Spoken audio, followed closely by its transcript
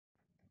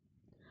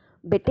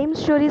Bedtime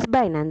stories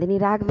by Nandini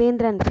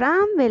Raghavendran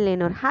from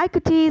Vellenur. Hi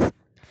cuties.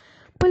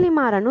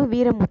 పులిమారను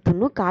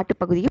వీరముత్తును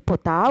కాటుపగుదికి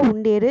పోతా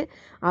ఉండేరు.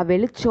 ఆ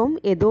వెలుచం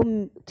ఏదో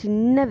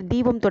చిన్న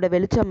దీపంతోడ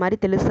వెలుచం మరి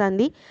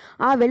తెలుస్తుంది.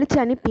 ఆ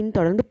వెలుచాన్ని పిన్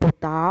தொடர்ந்து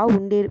పోతా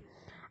ఉండేరు.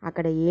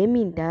 అక్కడ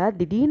ఏమింట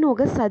திடீர்னு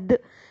ఒక సద్దు,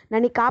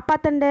 నన్ను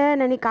కాపాతండే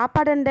నన్ను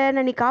కాపాడండే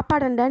నన్ను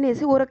కాపాడండే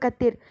అనేసి ఊర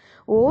కత్తేరు.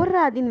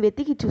 ఓర్రా అదిని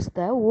వెతికి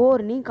చూస్తే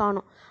ఓర్ని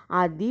కాణం.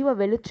 ఆ దీవ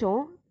వెలుచం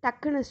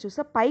టక్కున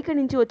చూస్తే పైక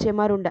నుంచి వచ్చే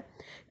మరుండ.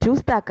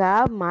 చూస్తాక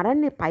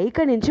మరాన్ని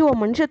పైక నుంచి ఓ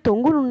మనిషి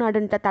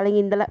తొంగునున్నాడంట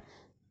తలగిందల.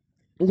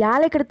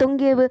 యాలెక్కడ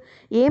తొంగేవు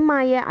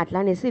ఏమాయే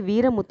అట్లానేసి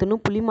వీరముత్తును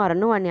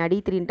పులిమారను వాడిని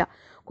అడిగి తిరింట.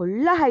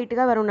 కొల్ల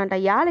హైట్గా వరుండంట.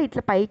 యాల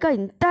ఇట్లా పైక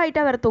ఇంత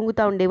హైటా వేరే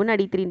తొంగుతా ఉండేవు అని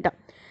అడిగి తిరింట.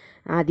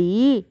 అది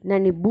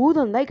నన్ను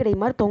బూదుందా ఇక్కడ ఈ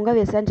మరి తొంగ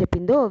వేసా అని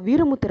చెప్పిందో.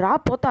 వీరముత్తు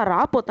రాపోతా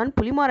అని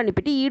పులిమారని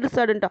పెట్టి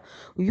ఈడుస్తాడంట.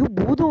 అయ్యో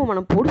బూదం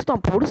మనం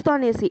పొడుస్తాం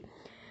అనేసి.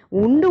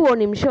 ఉండు ఓ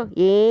నిమిషం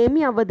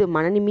ఏమీ అవ్వదు,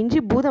 మనని మించి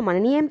బూద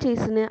మనని ఏం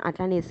చేసిను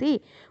అట్లానేసి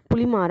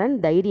పులిమారన్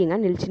ధైర్యంగా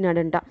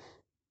నిలిచినాడంట.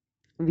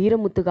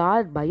 వీరముత్తుగా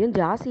భయం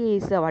జాస్తి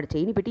చేస్తా వాడు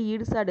చేయిని పెట్టి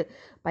ఈడుస్తాడు.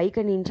 పైక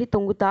నుంచి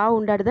తొంగుతా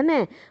ఉండాడుదనే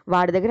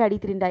వాడి దగ్గర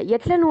అడిగితిరిండా.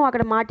 ఎట్లా నువ్వు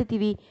అక్కడ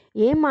మాటితివి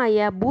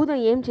ఏమాయ్యా భూతం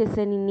ఏం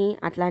చేశా నిన్ని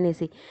అట్లా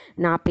అనేసి.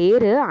 నా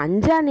పేరు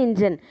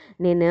అంజానెంజన్,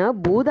 నేను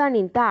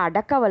భూదాన్నింత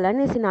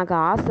అడక్కవలనేసి నాకు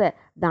ఆశ.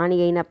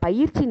 దానికైన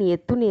పైర్చిని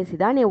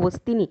ఎత్తునేసిదా నేను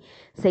వస్తిని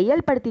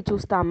సెయ్యలు పడితే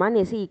చూస్తామా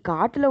అనేసి ఈ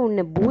కాటులో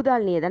ఉన్న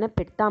భూదాల్ని ఏదైనా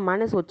పెడతామా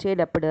అనేసి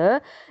వచ్చేటప్పుడు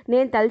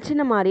నేను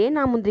తలిచిన మారే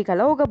నా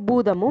ముందరికల్లా ఒక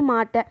భూదము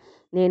మాట.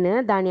 నేను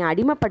దాన్ని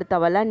అడిమ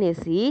పడతావల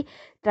అనేసి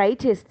ట్రై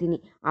చేస్తిని.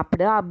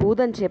 అప్పుడు ఆ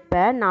భూతం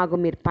చెప్పా, నాకు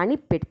మీరు పని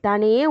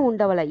పెడతానే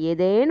ఉండవల,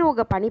 ఏదైనా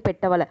ఒక పని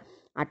పెట్టవల,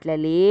 అట్లా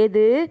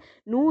లేదు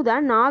నువ్వుదా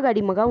నాకు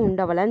అడిమగా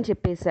ఉండవల అని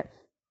చెప్పేశా.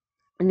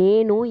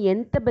 నేను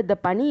ఎంత పెద్ద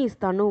పని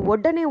ఇస్తాను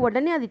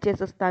వడ్డనే అది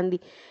చేసేస్తుంది.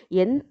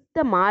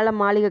 ఎంత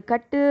మాళిగ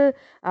కట్టు,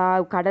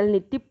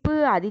 కడల్ని తిప్పు,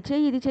 అది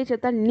చేయి ఇది చేయి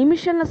చెప్తా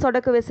నిమిషంలో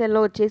సొడక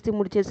వేసేలో చేసి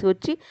ముడిచేసి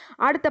వచ్చి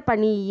ఆడత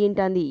పని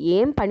ఏంటంది.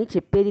 ఏం పని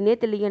చెప్పేదినే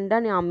తెలియకుండా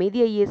నేను ఆ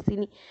మీది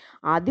అయ్యేసిని,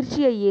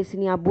 అదిర్చి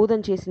అయ్యేసిని ఆ భూతం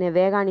చేసిన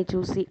వేగాన్ని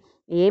చూసి.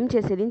 ఏం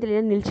చేసేది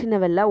తెలియదు నిలిచిన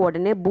వల్ల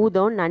ఉడనే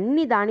భూతం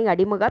నన్ని దానికి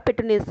అడిమగా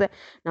పెట్టునేస్తా.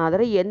 నా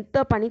దగ్గర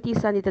ఎంత పని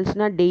తీస్తుంది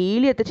తెలిసిన,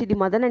 డైలీ ఎత్తొచ్చి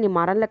మదనని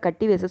మరంలో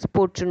కట్టి వేసేసి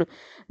పోర్చును,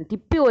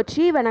 తిప్పి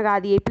వచ్చి వెనక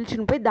అది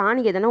పిలిచిన పోయి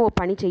దానికి ఏదైనా ఓ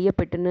పని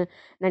చెయ్యపెట్టును,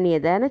 నన్ను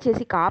ఏదైనా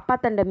చేసి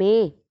కాపాతండమే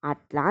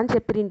అట్లా అని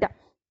చెప్పిరింట.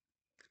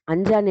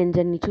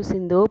 అంజానెంజన్ని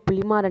చూసిందో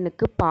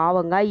పులిమారనుకు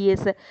పావంగా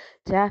అయ్యేస.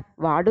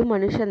 వాడు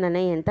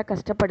మనుషన్ననే ఎంత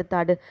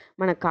కష్టపడతాడు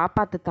మన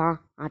కాపాతుతా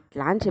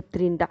అట్లా అని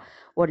చెప్తిరింట.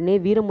 ఉడనే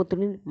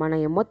వీరముత్తుని మనం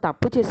ఏమో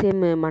తప్పు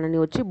చేసేము, మనని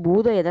వచ్చి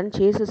బూద ఏదైనా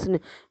చేసేసి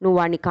నువ్వు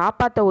వాడిని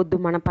కాపాతవద్దు,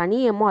 మన పని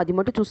ఏమో అది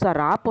మటు చూస్తా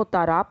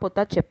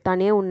రాపోతా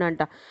చెప్తానే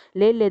ఉన్నంట.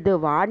 లేదు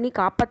వాడిని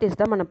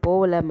కాపాతేస్తా మనం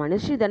పోవలే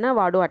మనిషిదన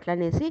వాడు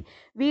అట్లనేసి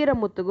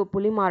వీరముత్తుకు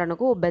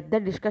పులిమారనుకు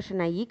పెద్ద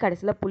డిస్కషన్ అయ్యి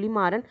కడిసిలో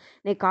పులిమారన్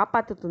నేను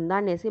కాపాతుతుందా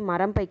అనేసి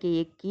మరంపైకి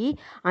ఎక్కి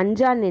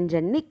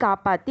అంజానెంజన్ని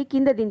కాపాతి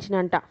కింద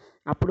దించినంట.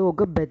 అప్పుడు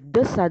ఒక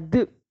పెద్ద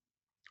సద్దు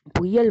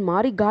పుయ్యలు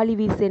మారి గాలి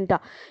వీసేంట.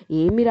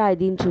 ఏమిరా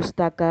ఇదిని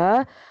చూస్తాక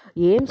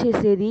ఏం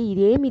చేసేది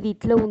ఇదేమిది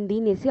ఇట్లా ఉంది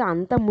అనేసి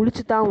అంతా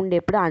ముడుచుతా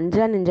ఉండేప్పుడు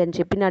అంజానెంజన్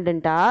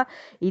చెప్పినాడంట,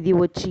 ఇది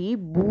వచ్చి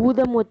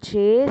భూతం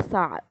వచ్చే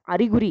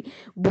అరిగురి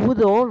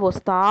భూతం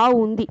వస్తా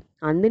ఉంది,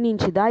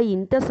 అందునుంచిదా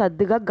ఇంత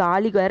సద్దుగా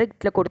గాలి గార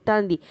ఇట్లా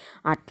కొడుతుంది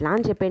అట్లా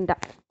అని చెప్పేంట.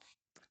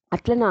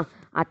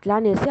 అట్లా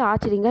అనేసి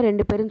ఆశ్చర్యంగా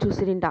రెండు పేరుని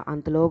చూసిరింట.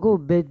 అంతలోగా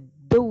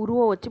పెద్ద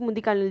ఉరువం వచ్చి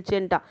ముందుకు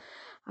నిలిచేంట.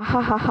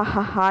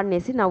 హహహహహ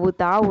అనేసి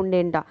నవ్వుతా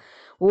ఉండేంట.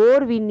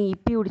 ఓర్ వీన్ని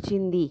ఇప్పి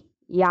ఉడిచింది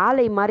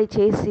యాలై మరి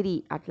చేసిరి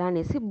అట్లా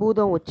అనేసి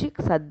భూతం వచ్చి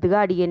సద్దుగా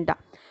అడిగేంట.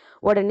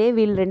 ఉడనే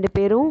వీళ్ళు రెండు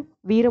పేరు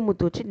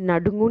వీరముత్తు వచ్చి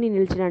నడుంగుని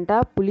నిలిచినంట.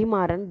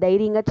 పులిమారన్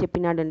ధైర్యంగా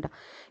చెప్పినాడంట,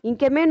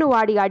 ఇంకేమే నువ్వు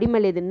వాడికి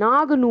అడిమలేదు,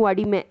 నాకు నువ్వు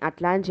అడిమే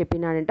అట్లా అని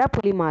చెప్పినాడంట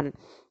పులిమారన్.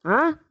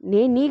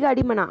 నేను నీకు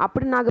అడిమనా,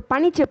 అప్పుడు నాకు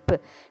పని చెప్పు,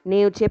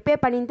 నేను చెప్పే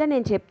పని ఇంతా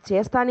నేను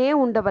చేస్తానే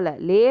ఉండవల,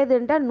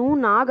 లేదంట నువ్వు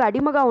నాకు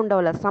అడిమగా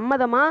ఉండవల,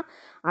 సమ్మదమా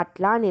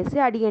అట్లా అనేసి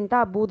అడిగంట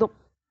ఆ భూతం.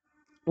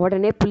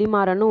 ఉడనే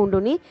పులిమారను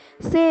ఉండుని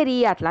సేరి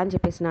అట్లా అని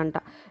చెప్పేసినంట.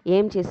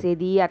 ఏం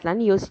చేసేది అట్లా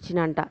అని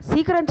యోచించినంట.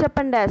 సీకరం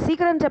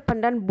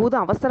చెప్పండి అని భూతం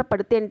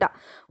అవసరపడితేంట.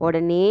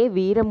 ఉడనే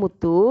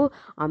వీరముత్తు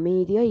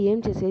అమీదిగా ఏం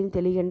చేసేది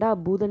తెలియకుండా ఆ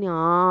భూతని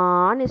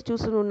ఆనేసి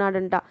చూస్తూ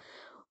ఉన్నాడంట.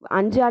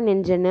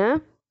 అంజానెంజన్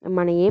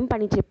మన ఏం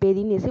పని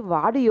చెప్పేది అనేసి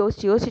వాడు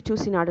యోసి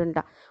చూసినాడంట.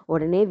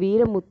 ఉడనే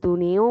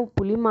వీరముత్తుని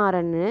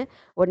పులిమారని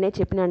ఉడనే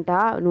చెప్పినంట,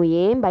 నువ్వు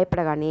ఏం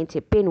భయపడగా నేను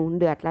చెప్పేను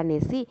ఉండు అట్లా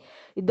అనేసి.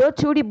 ఇదో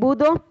చూడి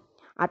భూతం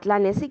అట్లా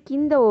అనేసి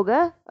కింద ఒక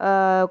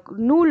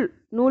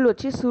నూలు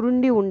వచ్చి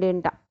సురుండి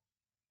ఉండేంట.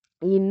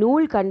 ఈ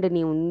నూలు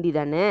కండుని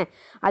ఉందిదనే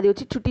అది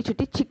వచ్చి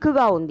చుట్టి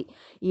చిక్కుగా ఉంది.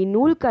 ఈ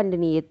నూలు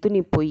కండుని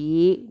ఎత్తుని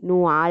పోయి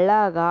నువ్వు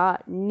అలాగా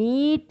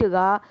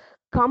నీట్గా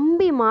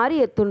కంబి మారి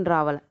ఎత్తుని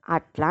రావాలి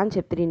అట్లా అని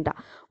చెప్తిరింట.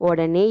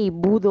 ఉడనే ఈ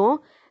భూతం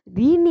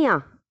దీన్నియా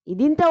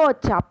ఇదింత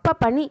చప్ప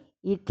పని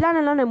ఇట్లా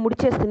నేను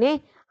ముడిచేస్తూనే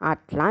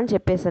అట్లా అని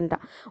చెప్పేసంట.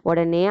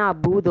 ఉడనే ఆ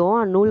భూతం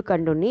ఆ నూలు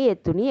కండుని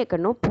ఎత్తుని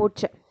ఎక్కడనో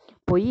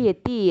పోయి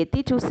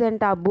ఎత్తి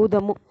చూసేంట ఆ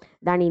భూతము.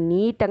 దాన్ని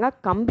నీట్గా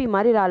కంబి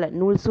మరి రాలే,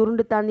 నూలు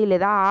సురుండుతుంది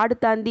లేదా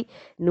ఆడుతుంది,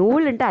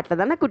 నూలు అంటే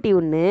అట్లదన్నా కుట్టి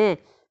ఉన్నే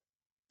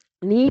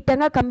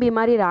నీటంగా కంబి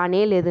మరి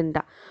రానే లేదంట.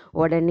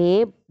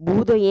 ఉడనే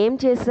భూతం ఏం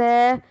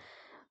చేసా,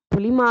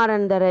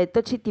 పులిమారన్ ధర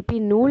ఎత్తొచ్చి తిప్పి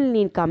నూలు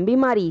నేను కంబి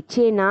మారి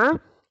ఇచ్చేనా,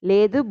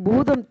 లేదు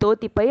భూతం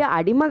తోతిపై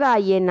అడిమగా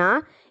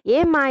అయ్యేనా,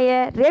 ఏం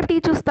మాయ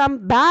రేపటికి చూస్తాం.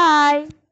 బాయ్.